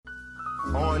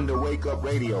On the Wake Up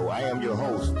Radio, I am your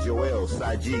host, Joel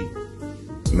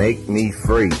Saji. Make me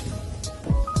free.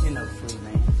 You're no free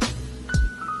man.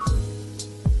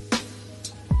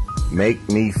 Make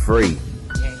me free. You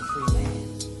ain't a free man.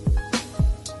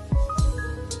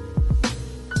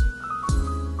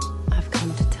 I've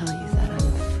come to tell you that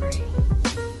I'm free.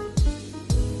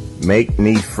 Make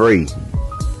me free.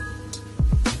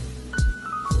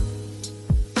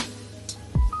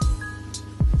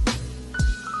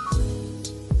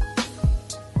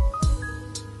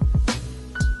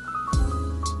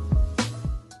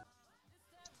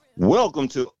 Welcome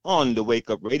to On the Wake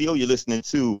Up Radio. You're listening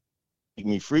to Make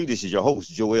Me Free. This is your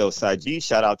host, Joel Saji.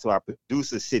 Shout out to our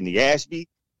producer, Sydney Ashby.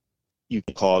 You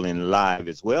can call in live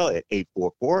as well at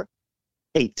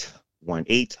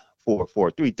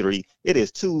 844-818-4433. It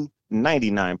is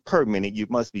 $2.99 per minute. You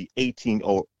must be 18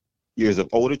 years of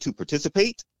older to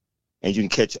participate. And you can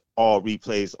catch all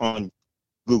replays on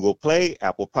Google Play,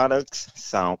 Apple Products,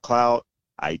 SoundCloud,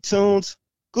 iTunes,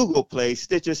 Google Play,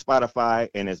 Stitcher, Spotify,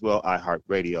 and as well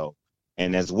iHeartRadio.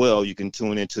 And as well, you can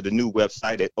tune into the new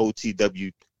website at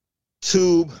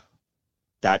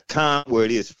otwtube.com, where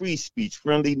it is free speech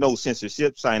friendly, no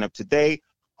censorship. Sign up today.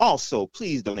 Also,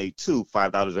 please donate to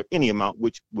 $5 or any amount,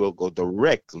 which will go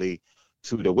directly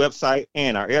to the website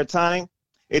and our airtime.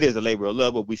 It is a labor of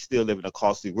love, but we still live in a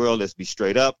costly world. Let's be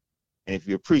straight up. And if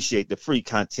you appreciate the free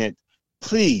content,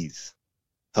 please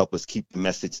help us keep the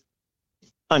message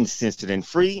uncensored and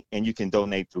free, and you can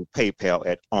donate through PayPal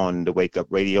at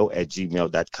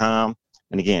onthewakeupradio@gmail.com.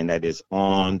 And again, that is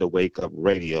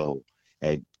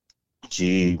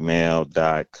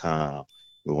onthewakeupradio@gmail.com.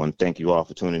 We want to thank you all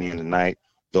for tuning in tonight.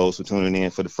 Those who tuning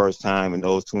in for the first time and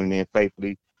those tuning in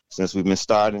faithfully since we've been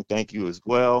starting, thank you as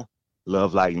well.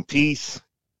 Love, light, and peace.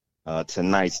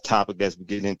 Tonight's topic, as we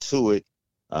get into it,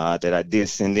 that I did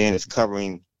send in is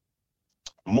covering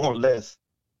more or less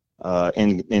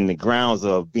in the grounds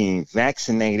of being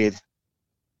vaccinated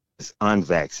is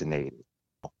unvaccinated.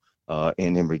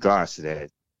 And in regards to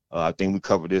that, I think we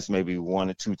covered this maybe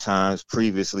one or two times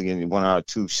previously in one of our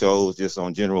two shows just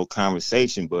on general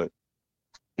conversation. But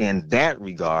in that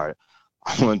regard,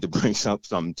 I wanted to bring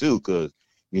something too, because,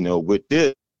 you know, with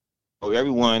this,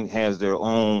 everyone has their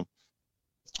own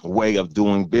way of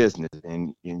doing business,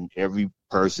 and in every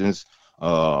person's,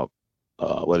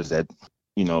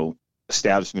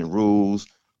 establishment rules,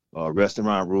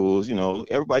 restaurant rules,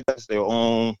 everybody has their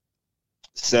own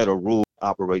set of rules to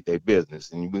operate their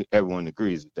business. And everyone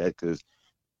agrees with that, because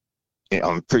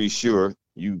I'm pretty sure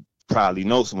you probably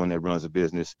know someone that runs a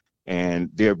business, and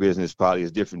their business probably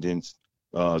is different than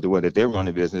the way that they run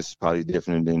a business is probably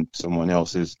different than someone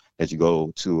else's that you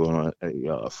go to on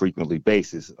a frequently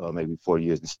basis, maybe 40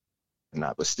 years and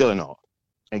not. But still in all,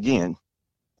 again,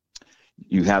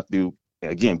 you have to,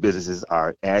 businesses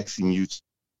are asking you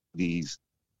these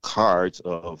cards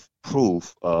of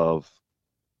proof of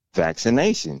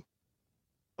vaccination.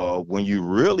 When you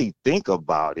really think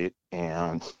about it,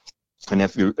 and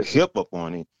if you're hip up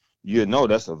on it, you know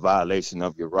that's a violation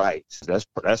of your rights. That's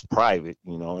private,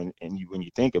 and when you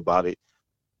think about it,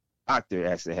 the doctor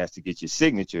actually has to get your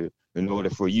signature in order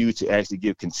for you to actually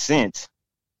give consent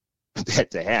for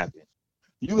that to happen.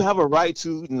 You have a right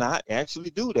to not actually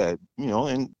do that,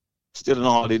 and still in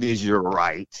all, it is your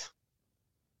right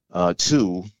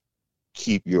to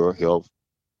keep your health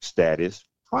status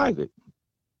private.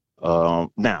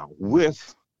 Now,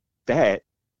 with that,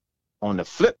 on the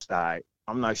flip side,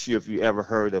 I'm not sure if you ever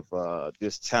heard of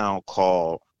this town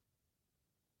called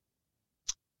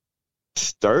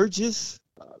Sturgis,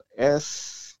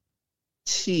 Sturgis,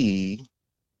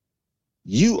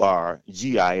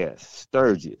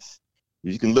 Sturgis.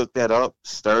 You can look that up,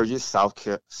 Sturgis, South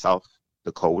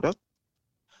Dakota.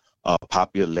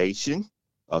 Population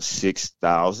of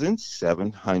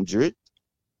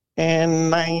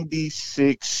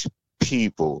 6,796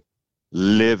 people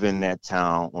live in that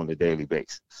town on a daily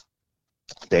basis.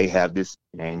 They have this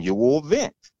annual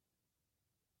event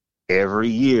every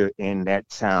year in that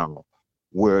town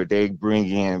where they bring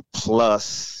in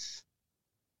plus,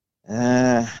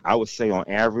 I would say on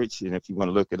average, and if you want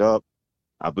to look it up,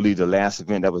 I believe the last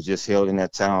event that was just held in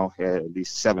that town had at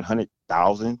least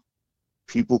 700,000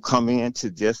 people come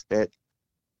into just that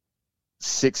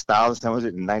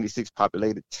 6,796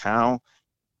 populated town.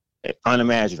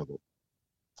 Unimaginable.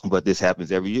 But this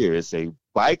happens every year. It's a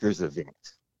bikers event.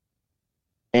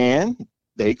 And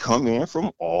they come in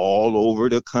from all over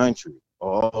the country.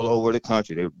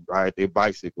 They ride their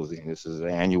bicycles in. This is an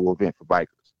annual event for bikers.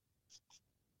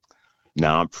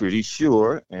 Now, I'm pretty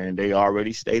sure, and they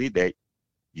already stated that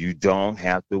you don't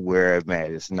have to wear a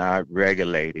mask. It's not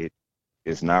regulated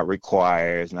It's not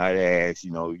required. It's not asked.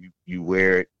 You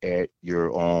wear it at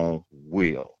your own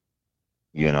will.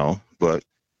 But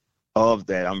of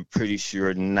that, I'm pretty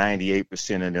sure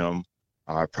 98% of them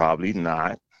are probably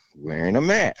not wearing a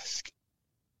mask.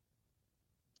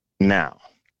 Now,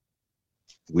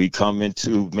 we come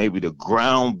into maybe the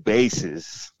ground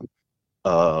basis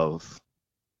of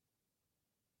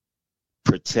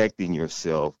protecting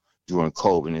yourself during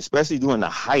COVID, and especially during the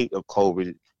height of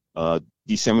COVID,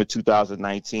 December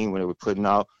 2019, when they were putting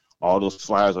out all those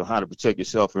flyers on how to protect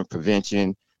yourself from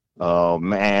prevention,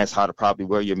 masks, how to properly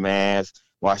wear your mask,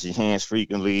 wash your hands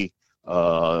frequently,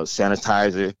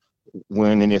 sanitizer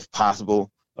when and if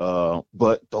possible.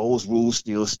 But those rules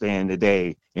still stand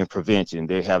today in prevention.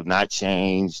 They have not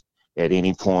changed at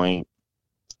any point.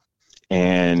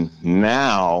 And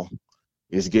now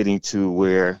it's getting to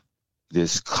where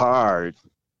this card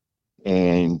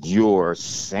and your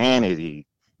sanity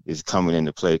is coming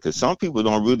into play, because some people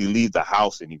don't really leave the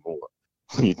house anymore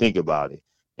when you think about it.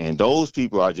 And those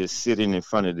people are just sitting in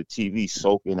front of the TV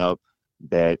soaking up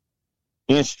that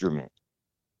instrument,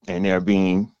 and they're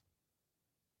being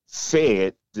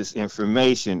fed this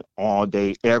information all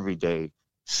day, every day,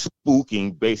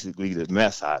 spooking basically the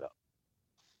mess out of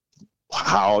them.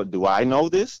 How do I know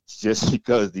this? Just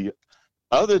because the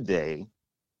other day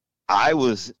I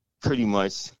was pretty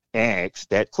much asked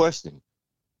that question: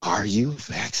 are you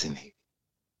vaccinated?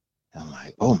 I'm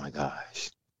like, oh my gosh.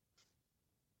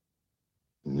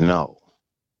 No.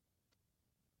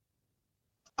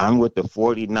 I'm with the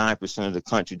 49% of the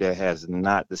country that has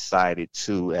not decided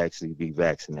to actually be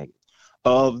vaccinated.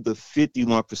 Of the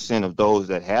 51% of those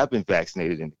that have been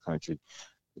vaccinated in the country,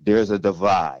 there's a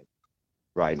divide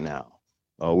right now.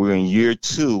 We're in year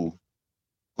 2,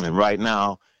 and right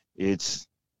now it's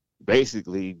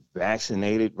basically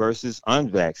vaccinated versus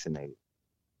unvaccinated.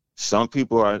 Some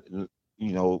people are,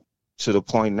 to the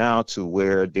point now to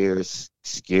where they're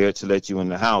scared to let you in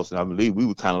the house. And I believe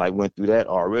we kind of like went through that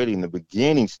already in the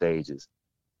beginning stages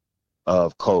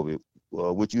of COVID.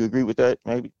 Would you agree with that,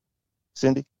 maybe,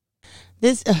 Cindy?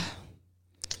 Would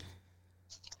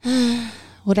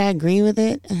I agree with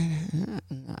it?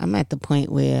 I'm at the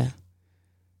point where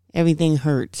everything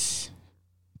hurts.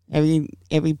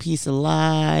 Every piece of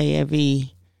lie,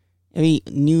 every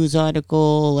news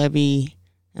article, I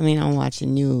don't watch the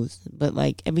news, but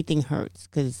like everything hurts,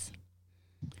 because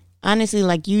honestly,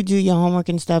 like, you do your homework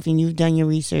and stuff, and you've done your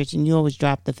research, and you always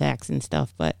drop the facts and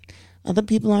stuff, but other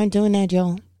people aren't doing that,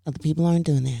 Joe. Other people aren't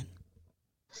doing that.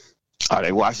 Are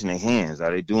they washing their hands?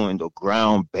 Are they doing the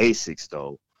ground basics,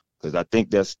 though? Because I think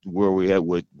that's where we're at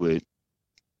with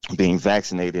being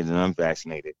vaccinated and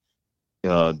unvaccinated.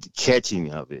 The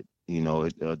catching of it,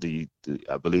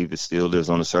 I believe it still lives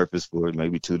on the surface for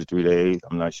maybe 2 to 3 days.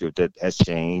 I'm not sure if that has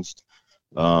changed.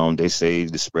 They say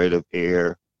the spread of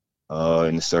air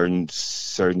in a certain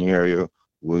area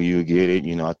where you get it.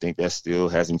 I think that still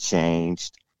hasn't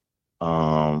changed.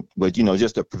 But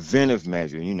just a preventive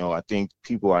measure. I think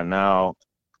people are now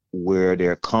where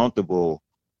they're comfortable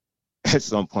at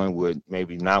some point with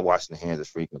maybe not washing their hands as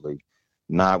frequently,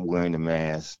 not wearing the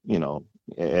mask,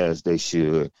 as they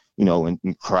should,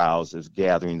 in crowds, as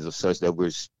gatherings of such that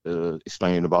we're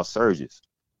explaining about surges.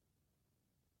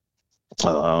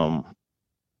 Hand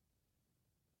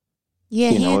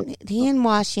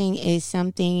washing is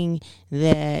something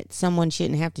that someone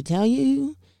shouldn't have to tell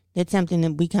you. That's something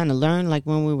that we kind of learned like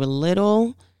when we were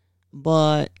little,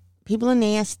 but people are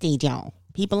nasty, Joe.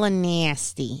 People are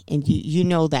nasty, and you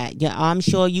know that. Yeah, I'm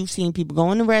sure you've seen people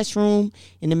go in the restroom,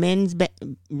 in the men's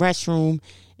restroom,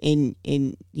 and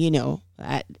and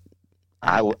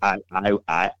I'm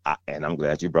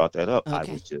glad you brought that up. Okay. I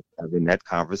was just having that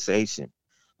conversation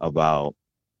about,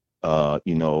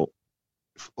 who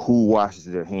washes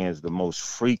their hands the most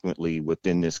frequently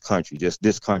within this country, just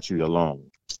this country alone.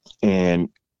 And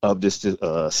of this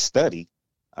study,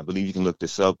 I believe you can look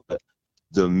this up,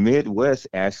 the Midwest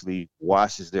actually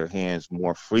washes their hands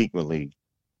more frequently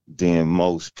than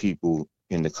most people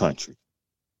in the country.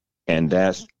 And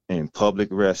that's in public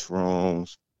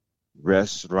restrooms,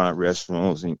 restaurant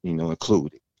restrooms,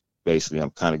 included. Basically,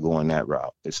 I'm kind of going that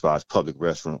route as far as public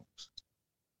restrooms.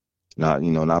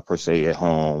 Not per se at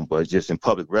home, but just in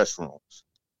public restrooms.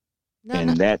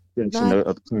 That section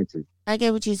of the country. I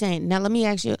get what you're saying. Now, let me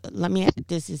ask you,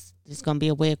 this is going to be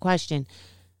a weird question.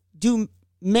 Do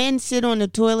men sit on the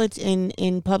toilets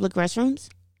in public restrooms?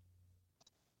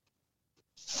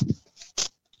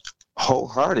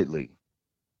 Wholeheartedly.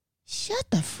 Shut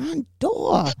the front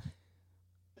door.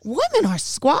 Women are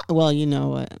Well, you know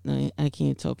what? I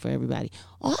can't talk for everybody.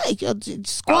 Oh,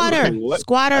 squatters.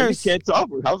 I can't talk.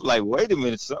 I was like, wait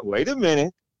a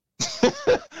minute.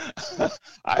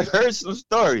 I heard some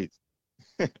stories,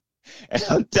 and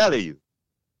I'm telling you,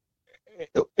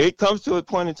 it comes to a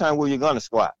point in time where you're gonna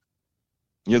squat.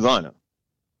 You're gonna.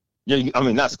 I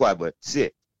mean, not squat, but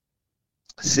sit.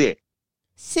 Sit.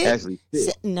 Actually,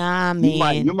 sit. Nah,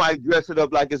 man. You might dress it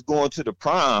up like it's going to the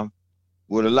prom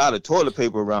with a lot of toilet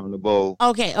paper around the bowl.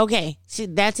 Okay. See,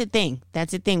 that's the thing.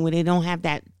 That's the thing where they don't have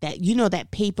that that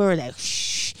paper,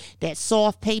 that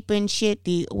soft paper and shit.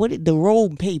 The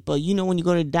robe paper. You know, when you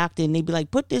go to the doctor and they be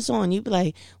like, put this on. You be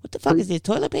like, what the fuck is this,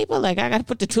 toilet paper? Like, I gotta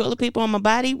put the toilet paper on my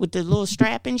body with the little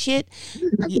strap and shit.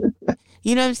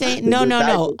 You know what I'm saying?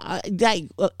 No. Like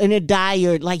in a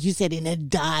dire, like you said, in a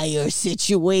dire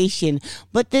situation.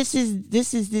 But this is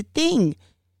the thing.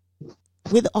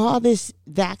 With all this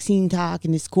vaccine talk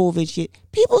and this COVID shit,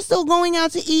 people still going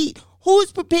out to eat.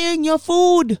 Who's preparing your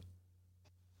food?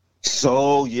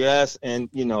 So, yes. And,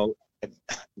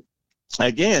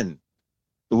 again,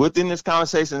 within this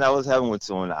conversation I was having with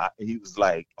someone, he was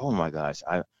like, oh, my gosh,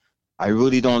 I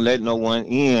really don't let no one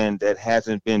in that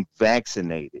hasn't been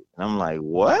vaccinated. And I'm like,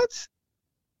 what?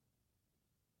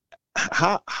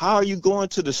 How are you going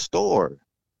to the store?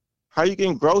 How are you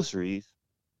getting groceries?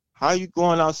 How are you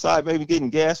going outside, maybe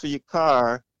getting gas for your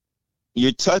car?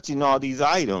 You're touching all these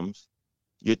items.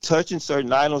 You're touching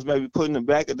certain items, maybe putting them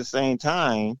back at the same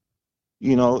time.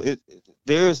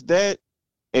 There's that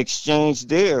exchange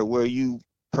there where you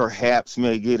perhaps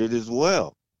may get it as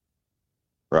well.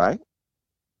 Right?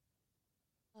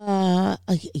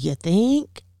 You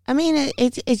think? I mean,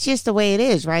 it's just the way it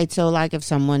is, right? So, like, if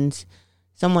someone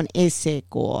is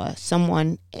sick or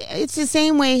someone, it's the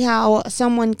same way how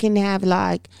someone can have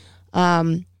like, I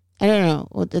don't know,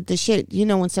 the shit,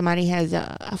 when somebody has,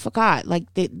 I forgot,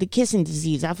 like the kissing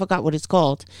disease, I forgot what it's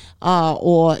called,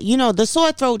 or, the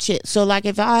sore throat shit. So like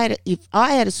if I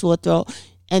had a sore throat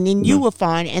and then you were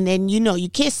fine and then, you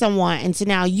kiss someone and so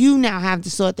now you have the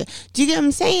sore throat. Do you get what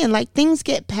I'm saying? Like things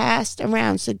get passed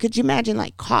around. So could you imagine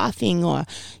like coughing or,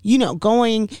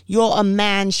 going, you're a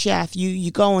man chef,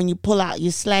 you go and you pull out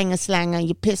your slanger and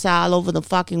you piss all over the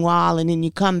fucking wall and then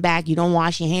you come back, you don't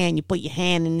wash your hand, you put your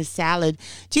hand in the salad.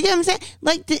 Do you get what I'm saying?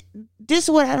 Like this is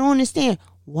what I don't understand.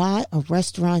 Why are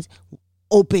restaurants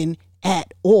open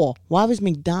at all? Why was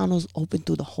McDonald's open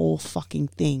through the whole fucking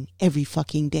thing every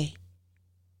fucking day?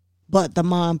 But the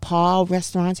mom and pop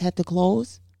restaurants had to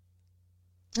close?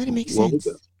 That didn't make sense.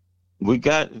 We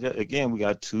got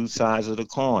two sides of the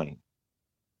coin.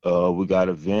 We got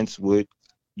events with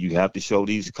you have to show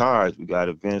these cards. We got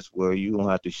events where you don't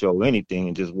have to show anything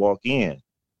and just walk in.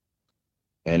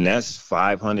 And that's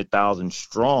 500,000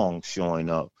 strong showing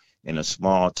up in a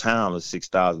small town of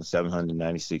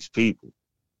 6,796 people.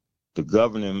 The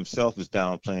governor himself is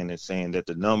downplaying it, saying that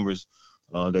the numbers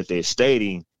that they're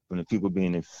stating when the people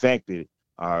being infected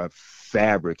are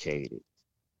fabricated.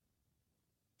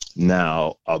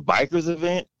 Now, a bikers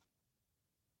event.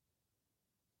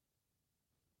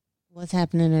 What's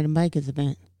happening at a bikers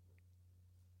event?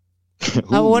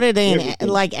 What are they in,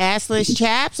 like assless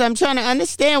chaps? I'm trying to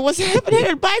understand what's happening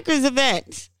at a bikers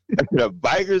event. A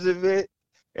bikers event,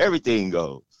 everything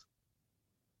goes.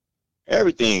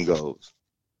 Everything goes.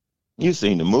 You've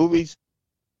seen the movies.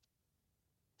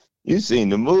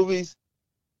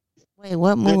 Wait,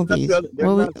 what movies?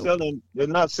 They're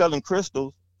not selling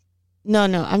crystals. No,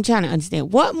 I'm trying to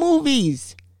understand. What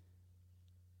movies?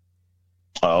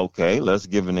 Okay, let's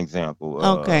give an example.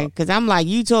 Okay, because I'm like,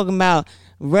 you talking about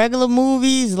regular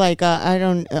movies? Like,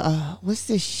 what's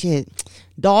this shit?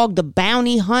 Dog the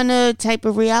Bounty Hunter type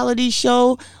of reality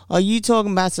show? Are you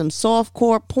talking about some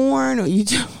softcore porn? Or you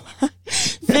talking about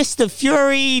Fist of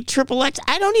Fury, Triple X?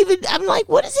 I'm like,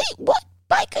 what is it? What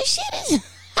biker shit is it?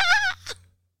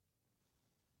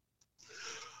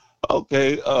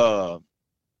 Okay,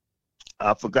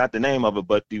 I forgot the name of it,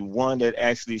 but the one that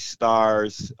actually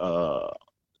stars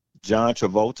John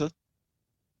Travolta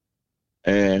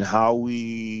and Howard.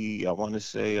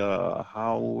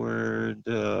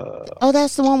 Oh,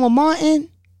 that's the one with Martin?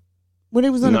 When it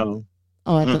was on. No.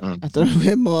 I thought it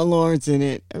had Martin Lawrence in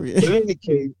it. In any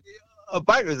case, a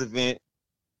bikers event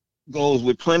goes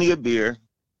with plenty of beer,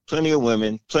 plenty of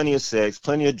women, plenty of sex,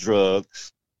 plenty of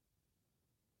drugs.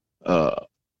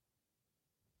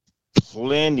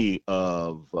 Plenty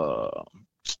of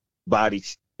body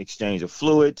exchange of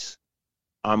fluids.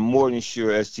 I'm more than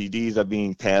sure STDs are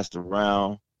being passed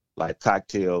around like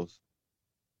cocktails.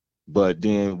 But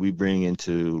then we bring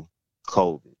into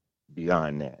COVID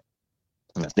beyond that.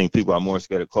 And I think people are more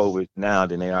scared of COVID now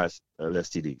than they are of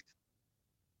STDs.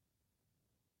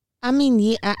 I mean,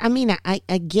 yeah,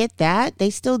 I get that. They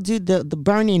still do the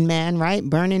Burning Man, right?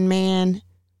 Burning Man.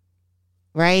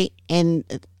 Right? And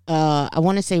I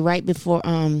want to say right before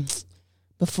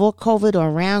COVID or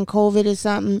around COVID or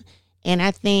something. And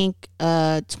I think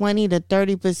 20 to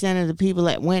 30% of the people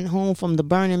that went home from the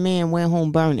Burning Man went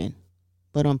home burning.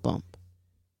 But bump.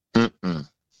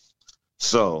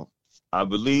 So I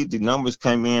believe the numbers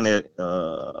came in at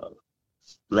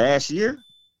last year.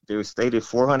 They were stated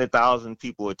 400,000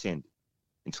 people attended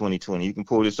in 2020. You can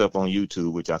pull this up on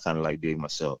YouTube, which I kind of like did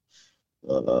myself.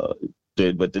 But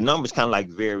the numbers kind of like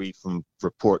vary from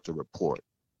report to report.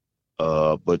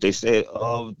 But they said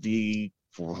of the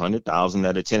 400,000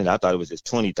 that attended, I thought it was just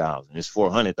 20,000. It's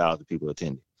 400,000 people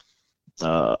attended.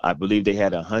 I believe they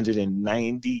had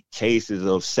 190 cases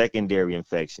of secondary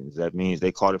infections. That means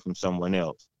they caught it from someone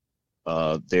else.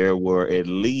 There were at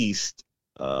least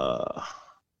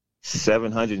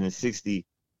 760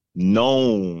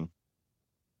 known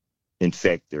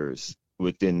infectors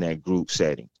within that group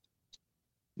setting.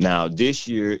 Now, this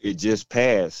year, it just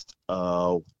passed,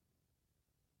 I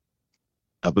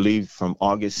believe, from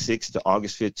August 6th to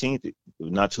August 15th. It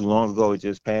was not too long ago, it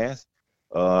just passed.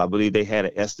 I believe they had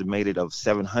an estimated of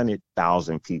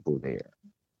 700,000 people there.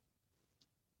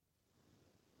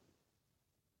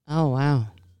 Oh, wow.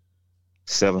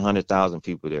 700,000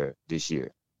 people there this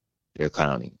year. They're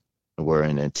counting. Were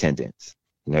in attendance.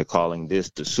 And they're calling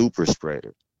this the super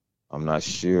spreader. I'm not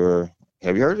sure.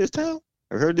 Have you heard of this town?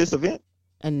 Have you heard of this event?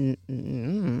 And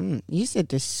you said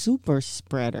the super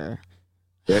spreader.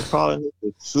 They're calling it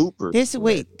the super This spreader.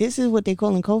 wait, this is what they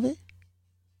calling COVID?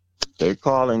 They're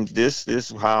calling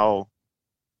this how,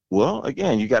 well,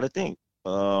 again, you got to think.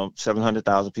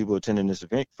 700,000 people attending this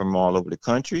event from all over the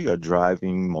country are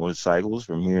driving motorcycles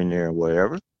from here and there and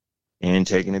wherever and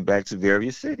taking it back to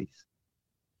various cities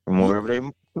from wherever they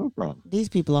come from. These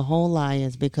people are whole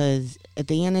liars because at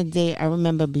the end of the day, I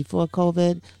remember before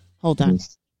COVID. Hold on.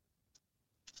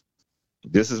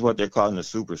 This is what they're calling the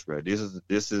super spread. This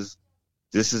is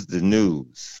the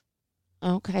news.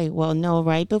 Okay, well, no,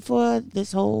 right before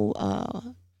this whole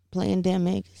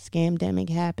pandemic, scamdemic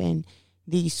happened,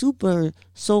 the super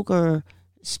soaker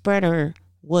spreader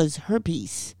was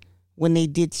herpes when they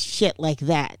did shit like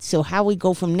that. So how we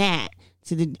go from that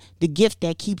to the gift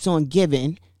that keeps on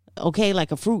giving, okay,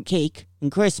 like a fruitcake in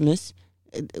Christmas,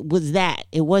 was that.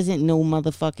 It wasn't no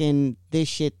motherfucking this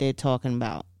shit they're talking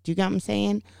about. Do you got what I'm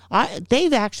saying?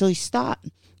 They've actually stopped.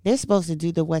 They're supposed to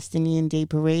do the West Indian Day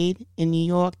Parade in New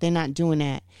York. They're not doing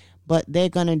that. But they're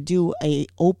going to do a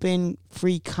open,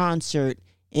 free concert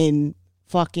in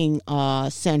fucking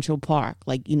Central Park.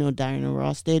 Like, you know, Diana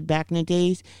Ross did back in the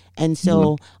days. And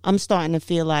so I'm starting to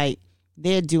feel like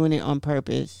they're doing it on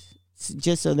purpose.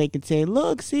 Just so they can say,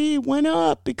 look, see, it went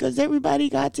up because everybody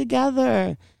got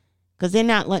together. Because they're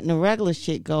not letting the regular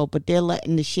shit go, but they're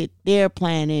letting the shit they're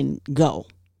planning go.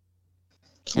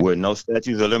 With no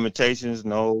statutes of limitations,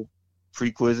 no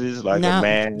pre-quizzes like a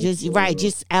man.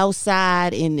 Just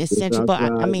outside in the Central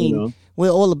Park. I mean, you know,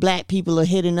 where all the black people are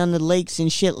hidden under lakes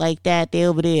and shit like that. They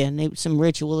over there and they some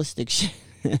ritualistic shit.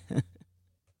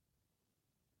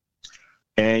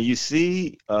 And you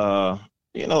see,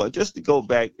 you know, just to go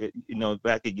back, you know,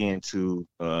 back again to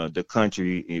the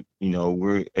country, you know,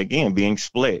 we're again being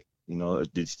split. You know,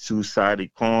 this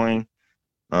two-sided coin.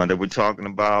 That we're talking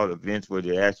about, events where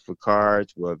they ask for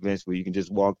cards, or events where you can just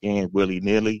walk in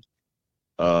willy-nilly.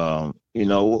 You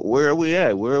know, where are we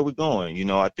at? Where are we going? You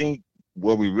know, I think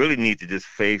what we really need to just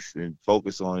face and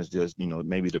focus on is just, you know,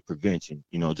 maybe the prevention,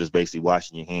 you know, just basically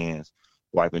washing your hands,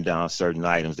 wiping down certain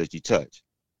items that you touch.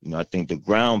 You know, I think the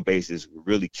ground bases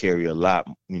really carry a lot,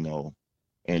 you know,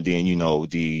 and then, you know,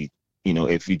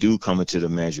 if you do come into the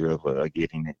measure of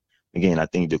getting it, again, I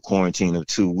think the quarantine of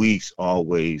 2 weeks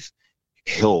always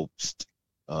helps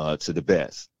to the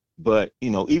best. But,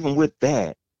 you know, even with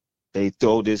that, they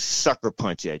throw this sucker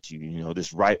punch at you, you know,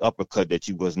 this right uppercut that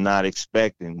you was not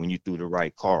expecting when you threw the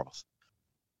right cross.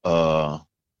 The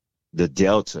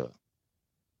Delta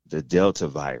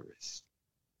virus.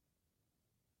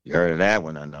 You heard of that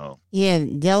one, I know. Yeah,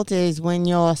 Delta is when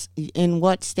you're in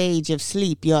what stage of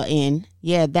sleep you're in.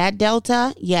 Yeah, that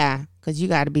Delta, yeah, because you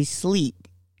got to be asleep.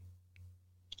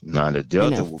 Nah, the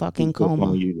Delta in a fucking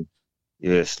coma.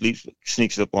 Yeah,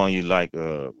 sneaks up on you like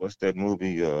what's that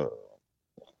movie?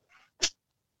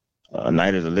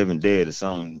 Night of the Living Dead or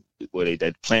something, where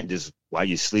that plant just while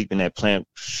you're sleeping, that plant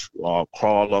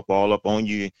crawl up all up on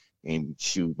you and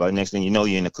shoot. By the next thing you know,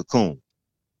 you're in a cocoon.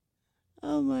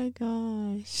 Oh my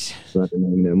gosh! That's not the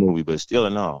name of that movie, but still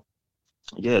in all,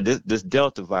 yeah, this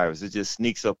Delta virus, it just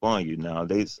sneaks up on you.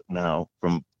 Now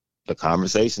from the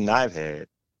conversation I've had,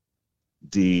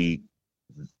 the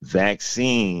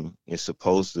vaccine is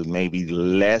supposed to maybe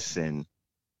lessen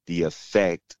the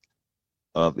effect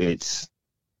of its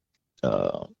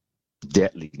uh,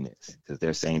 deadliness, because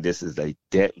they're saying this is a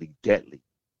deadly,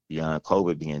 beyond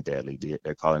COVID being deadly.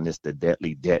 They're calling this the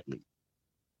deadly.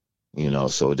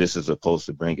 So this is supposed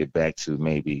to bring it back to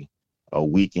maybe a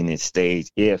weakening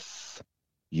stage if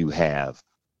you have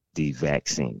the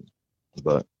vaccine.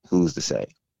 But who's to say?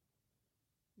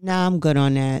 Nah, I'm good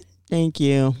on that. Thank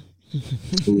you.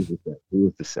 Who's to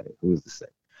say?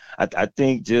 I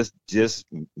think just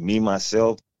me,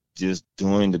 myself, just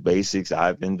doing the basics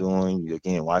I've been doing.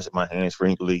 Again, washing my hands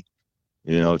frequently,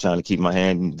 trying to definitely keep my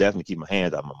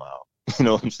hands out of my mouth. You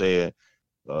know what I'm saying?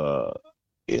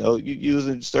 You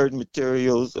using certain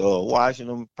materials, washing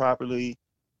them properly.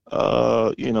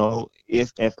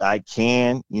 If I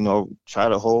can, try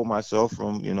to hold myself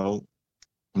from,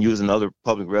 using other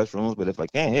public restrooms. But if I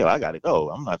can't, hell, I got to go.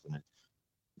 I'm not going to,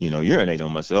 urinate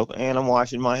on myself. And I'm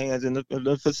washing my hands in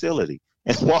the facility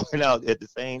and walking out at the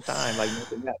same time like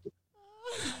nothing happened.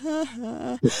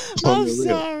 I'm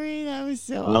sorry. That was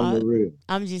so odd.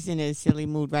 I'm just in a silly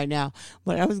mood right now.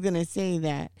 But I was going to say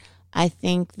that I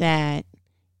think that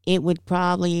it would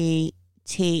probably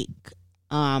take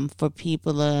for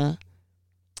people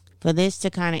for this to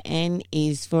kind of end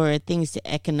is for things to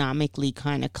economically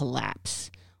kind of collapse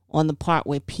on the part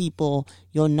where people,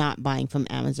 you're not buying from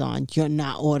Amazon, you're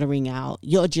not ordering out,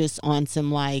 you're just on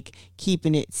some like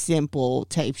keeping it simple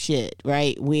type shit,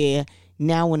 right? Where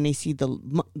now when they see the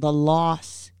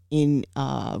loss in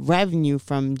revenue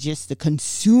from just the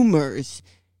consumers,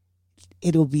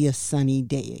 it'll be a sunny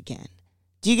day again.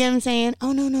 Do you get what I'm saying?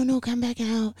 Oh, no, come back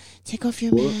out. Take off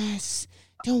your mask.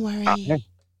 Don't worry.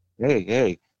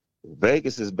 Hey,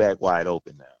 Vegas is back wide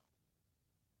open now.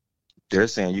 They're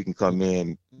saying you can come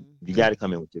in. You got to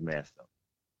come in with your mask on.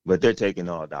 But they're taking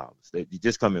all dollars. You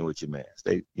just come in with your mask.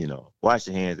 Wash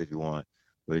your hands if you want,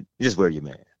 but just wear your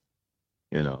mask.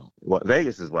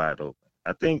 Vegas is wide open.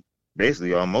 I think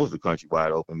basically almost the country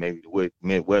wide open. Maybe the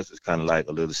Midwest is kind of like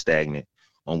a little stagnant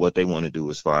on what they want to do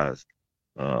as far as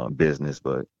business.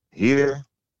 But here,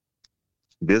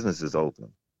 business is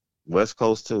open. West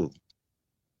Coast too.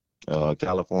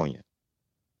 California.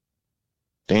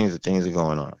 Things are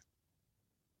going on.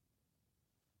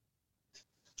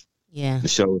 Yeah. The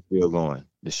show is still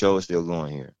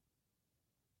going here.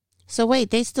 So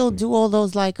wait, they still do all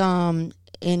those like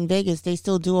in Vegas, they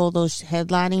still do all those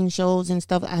headlining shows and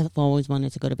stuff. I've always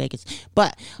wanted to go to Vegas.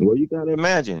 But you gotta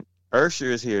imagine,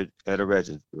 Usher is here at a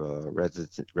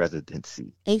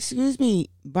residency. Excuse me,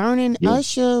 burning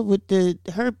Usher with the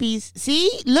herpes.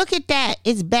 See, look at that.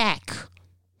 It's back.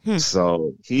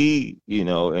 So he,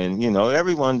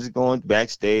 everyone's going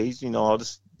backstage, all the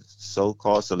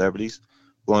so-called celebrities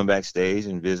going backstage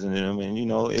and visiting them. And,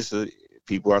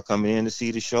 people are coming in to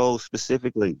see the show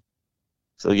specifically.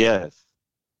 So yes,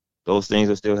 those things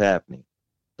are still happening.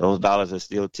 Those dollars are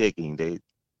still ticking.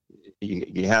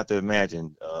 You have to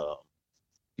imagine,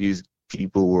 these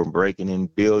people were breaking in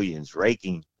billions,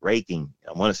 raking.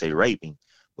 I want to say raping,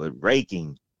 but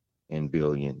raking in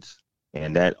billions.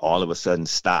 And that all of a sudden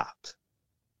stopped,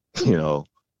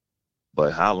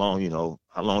 But how long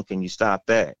can you stop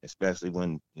that? Especially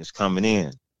when it's coming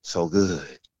in so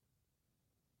good,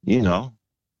 just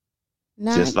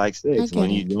like sex,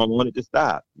 when you don't want it to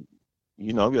stop,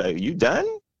 be like, you done?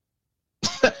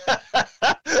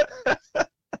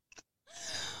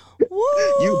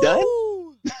 You done?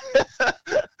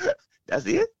 That's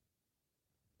it?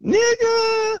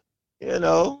 Nigga,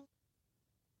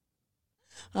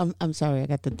 I'm sorry, I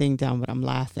got the thing down, but I'm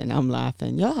laughing.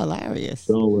 You're hilarious.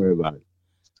 Don't worry about it.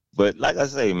 But like I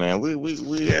say, man,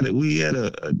 we had a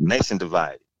nation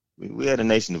divided. We had a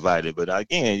nation divided. But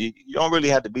again, you don't really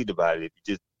have to be divided if you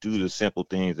just do the simple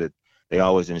things that they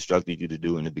always instructed you to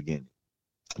do in the beginning.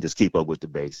 Just keep up with the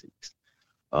basics.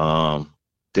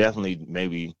 Definitely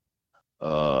maybe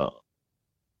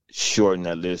shorten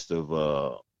that list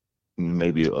of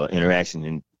maybe interaction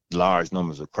in large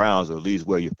numbers of crowds, or at least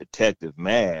wear your protective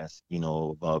mask,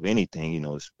 above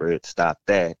anything, stop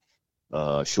that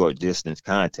short distance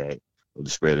contact of the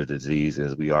spread of the disease.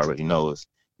 As we already know,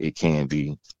 it can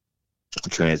be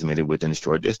transmitted within a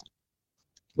short distance.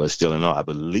 But still in all, I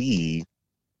believe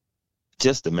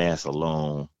just the mask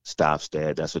alone stops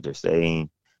that. That's what they're saying.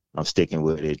 I'm sticking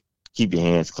with it. Keep your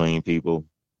hands clean, people.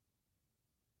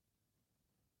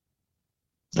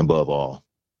 Above all.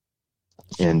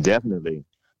 And definitely,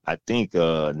 I think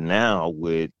now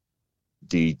with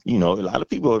the, a lot of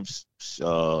people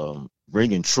are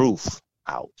bringing truth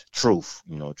out. Truth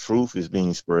is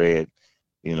being spread.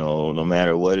 No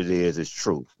matter what it is, it's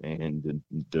truth. And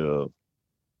the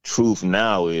truth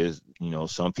now is,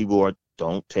 some people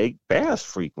don't take baths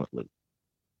frequently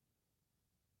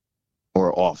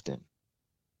or often.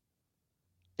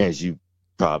 as you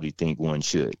probably think one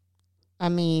should. I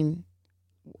mean,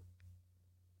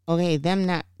 okay, them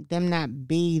not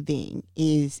bathing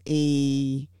is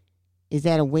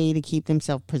that a way to keep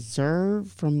themselves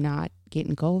preserved from not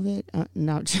getting COVID?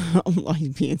 No, I'm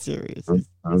like being serious.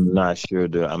 I'm not sure.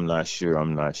 I'm not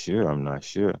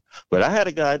sure. But I had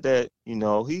a guy that,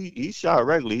 he showered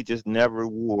regularly. He just never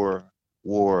wore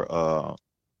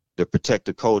the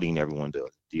protective coating everyone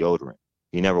does, deodorant.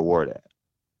 He never wore that.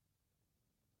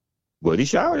 But he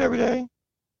showered every day.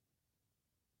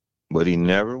 But he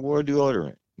never wore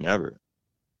deodorant. Never.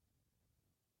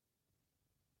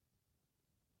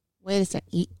 Wait a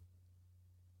second.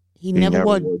 He never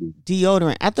wore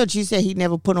deodorant. I thought you said he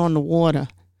never put on the water.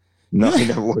 No, he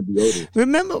never wore deodorant.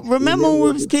 Remember when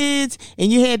we was kids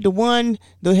and you had the one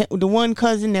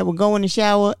cousin that would go in the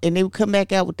shower and they would come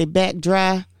back out with their back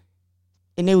dry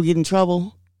and they would get in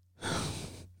trouble?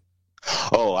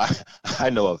 Oh, I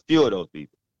know a few of those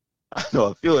people.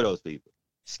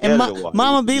 And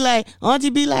mama be like, auntie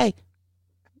be like,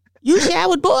 you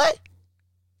showered, boy?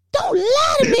 Don't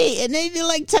lie to me. And they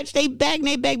like touch their back and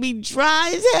their back be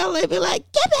dry as hell. They be like,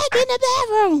 get back in the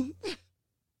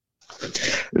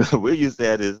bathroom. we used to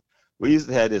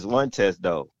have this one test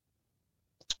though.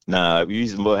 Nah, we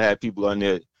used to have people on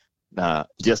there. Nah,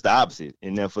 just the opposite.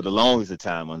 And then for the longest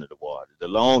time under the water.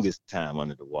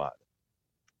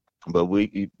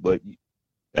 But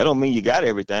that don't mean you got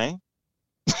everything.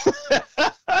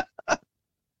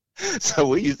 So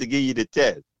we used to give you the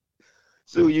test.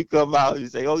 So you come out, you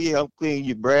say, "Oh yeah, I'm clean."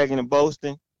 You bragging and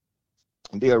boasting,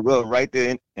 and they'll rub right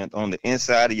there on the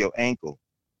inside of your ankle.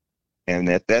 And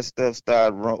if that stuff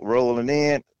started rolling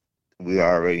in, we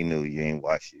already knew you ain't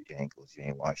wash your ankles, you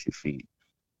ain't wash your feet.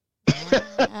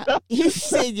 You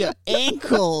said your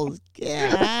ankles.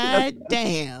 God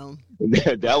damn.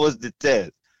 That was the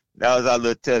test. That was our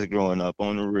little test growing up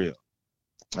on the real.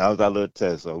 That was our little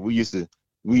test. So we used to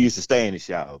stay in the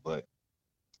shower, but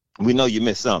we know you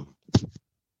missed something.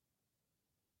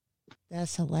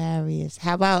 That's hilarious.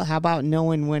 How about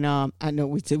knowing when I know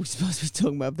we're supposed to be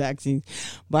talking about vaccines,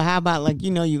 but how about like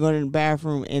you go to the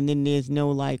bathroom and then there's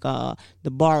no like the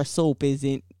bar soap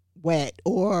isn't wet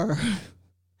or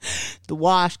the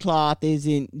washcloth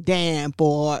isn't damp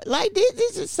or like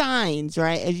these are signs,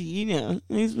 right?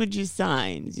 These were just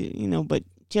signs, but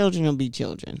children will be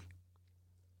children.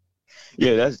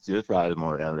 Yeah, that's just probably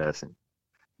more adolescent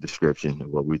description of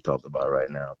what we talked about right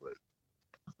now. But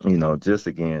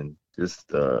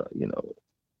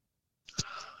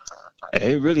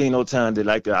it really ain't no time to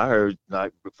like. I heard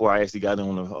like before I actually got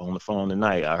on the phone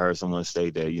tonight, I heard someone say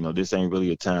that this ain't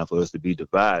really a time for us to be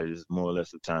divided. It's more or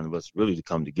less a time for us really to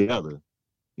come together,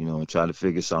 and try to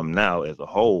figure something out as a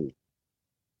whole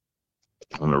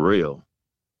on the real.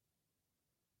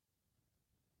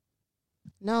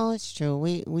 No, it's true.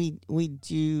 We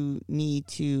do need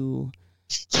to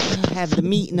have the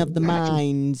meeting of the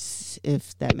minds,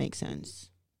 if that makes sense.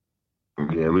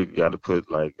 Yeah, we got to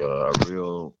put like a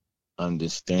real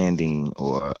understanding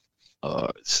or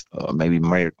maybe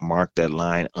mark that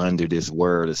line under this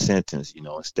word or sentence, and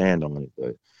stand on it.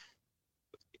 But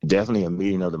definitely a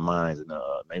meeting of the minds and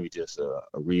maybe just a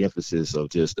reemphasis of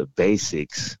just the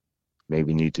basics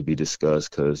maybe need to be discussed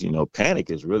because,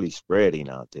 panic is really spreading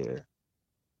out there.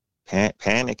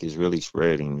 Panic is really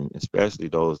spreading, especially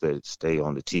those that stay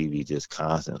on the TV just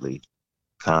constantly.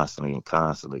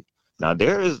 Now,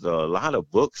 there is a lot of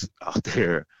books out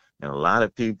there and a lot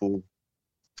of people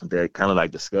that kind of like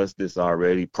discuss this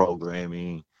already,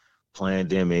 programming,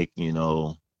 pandemic, in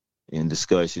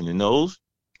discussion. And those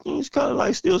things kind of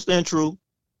like still stand true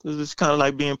because it's kind of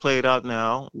like being played out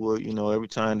now where, every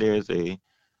time there's a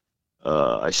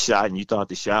shot and you thought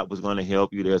the shot was going to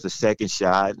help you, there's a second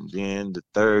shot and then the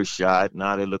third shot.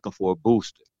 Now they're looking for a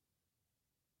booster.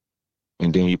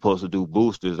 And then you're supposed to do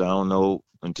boosters, I don't know,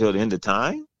 until the end of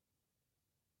time?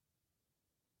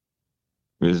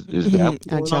 Is that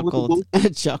I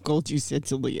chuckled. You said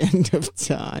till the end of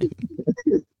time.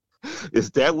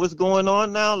 Is that what's going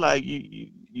on now? Like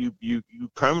you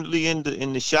permanently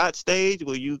in the shot stage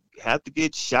where you have to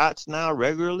get shots now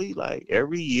regularly, like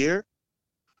every year?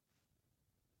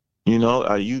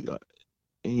 Are you,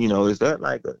 is that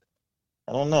like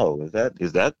I don't know, is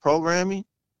that programming?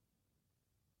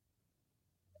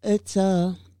 It's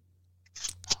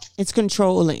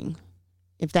controlling,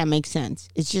 if that makes sense.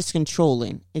 It's just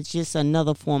controlling. It's just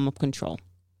another form of control.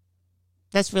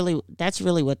 That's really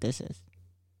what this is.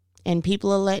 And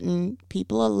people are letting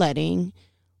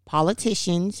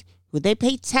politicians who they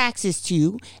pay taxes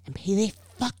to and pay their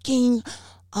fucking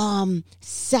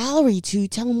salary to,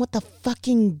 tell them what to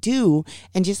fucking do.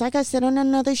 And just like I said on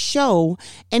another show,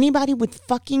 anybody with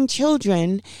fucking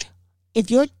children,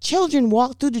 if your children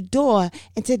walked through the door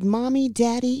and said, Mommy,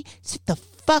 Daddy, sit the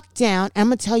fuck down, I'm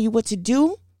going to tell you what to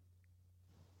do,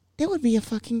 there would be a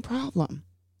fucking problem.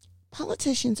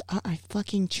 Politicians are our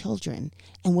fucking children,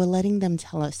 and we're letting them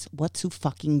tell us what to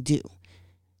fucking do.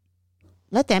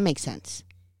 Let that make sense.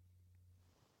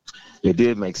 It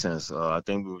did make sense. I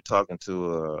think we were talking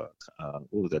to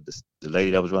who was that? The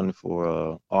lady that was running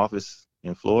for office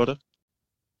in Florida,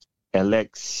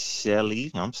 elect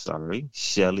Shelley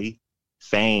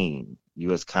Fain,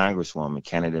 U.S. Congresswoman,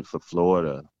 candidate for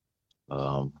Florida.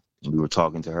 We were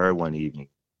talking to her one evening,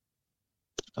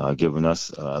 giving us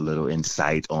a little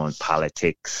insight on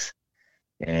politics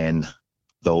and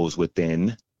those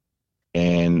within,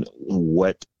 and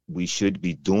what we should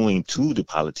be doing to the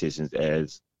politicians,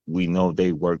 as we know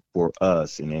they work for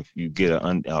us. And if you get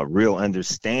a real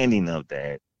understanding of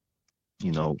that,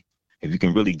 you know, if you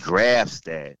can really grasp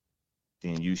that,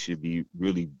 then you should be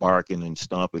really barking and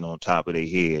stomping on top of their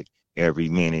head every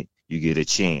minute you get a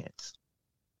chance.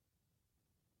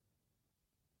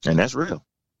 And that's real.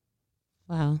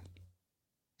 Wow.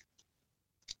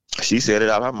 She said it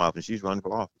out of her mouth, and she's running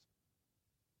for office.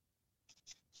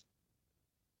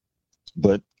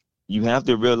 But you have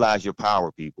to realize your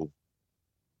power, people.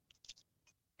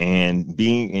 And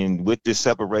being in with this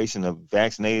separation of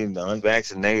vaccinated and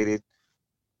unvaccinated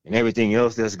and everything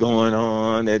else that's going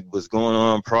on, that was going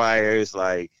on prior, it's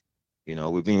like, you know,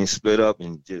 we're being split up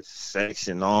and just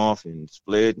sectioned off and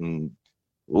split. And,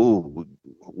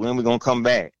 when are we going to come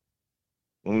back?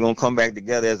 When we're going to come back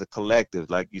together as a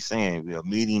collective, like you're saying, we're a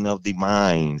meeting of the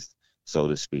minds, so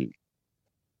to speak.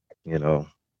 You know,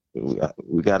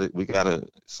 we got to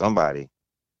somebody.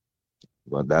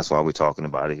 Well, that's why we're talking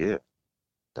about it here.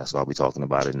 That's why we're talking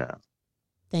about it now.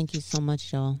 Thank you so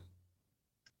much, Joel.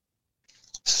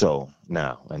 So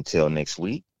now, until next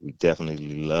week, we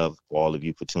definitely love all of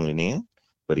you for tuning in.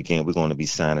 But again, we're going to be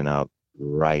signing out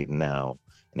right now.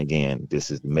 And again, this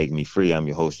is Make Me Free. I'm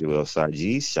your host, Joel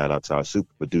Sargis. Shout out to our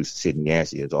super producer, Sydney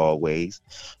Ashley, as always.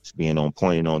 It's being on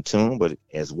point and on tune. But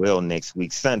as well, next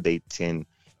week, Sunday, 10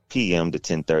 p.m. to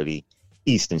 10:30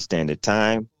 Eastern Standard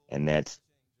Time. And that's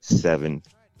 7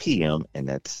 p.m. and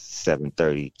that's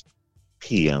 7:30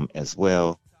 p.m. as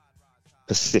well,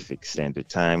 Pacific Standard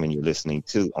Time. And you're listening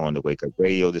to On the Wake Up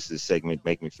Radio. This is the segment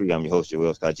Make Me Free. I'm your host,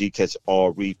 Joel Sargis. Catch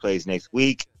all replays next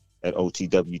week at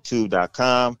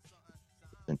otw2.com.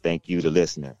 And thank you, the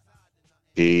listener.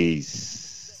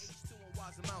 Peace.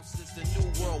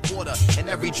 And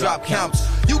every drop counts.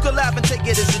 You can laugh and take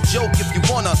it as a joke if you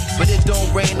wanna, but it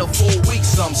don't rain a full week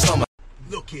some summer.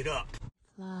 Look it up.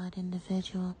 Flawed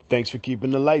individual. Thanks for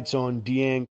keeping the lights on,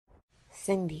 Deang.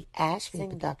 Cindy Ashby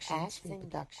Production.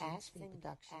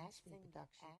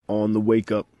 On the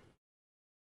Wake Up.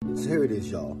 So here it is,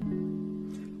 y'all.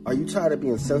 Are you tired of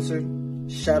being censored,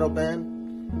 shadow banned?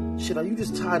 Shit, are you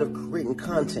just tired of creating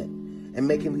content and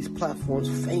making these platforms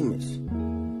famous?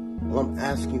 Well, I'm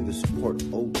asking you to support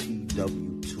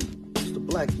OTW2. It's the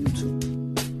Black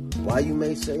YouTube. Why, you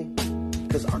may say?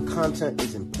 Because our content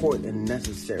is important and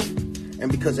necessary.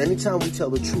 And because anytime we tell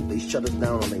the truth, they shut us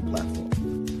down on their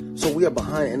platform. So we are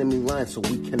behind enemy lines, so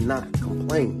we cannot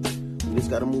complain. We just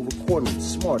got to move accordingly,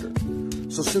 smarter.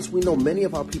 So since we know many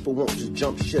of our people won't just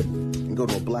jump ship and go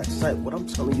to a black site, what I'm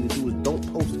telling you to do is don't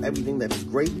post everything that is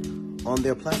great on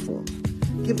their platforms.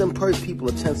 Give them per people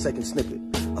a 10-second snippet,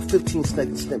 a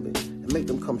 15-second snippet, and make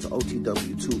them come to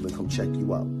OTWTube and come check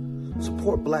you out.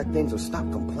 Support black things or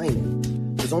stop complaining.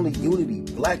 There's only unity,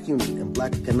 black unity, and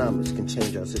black economics can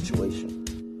change our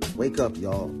situation. Wake up,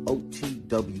 y'all.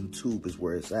 OTWTube is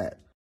where it's at.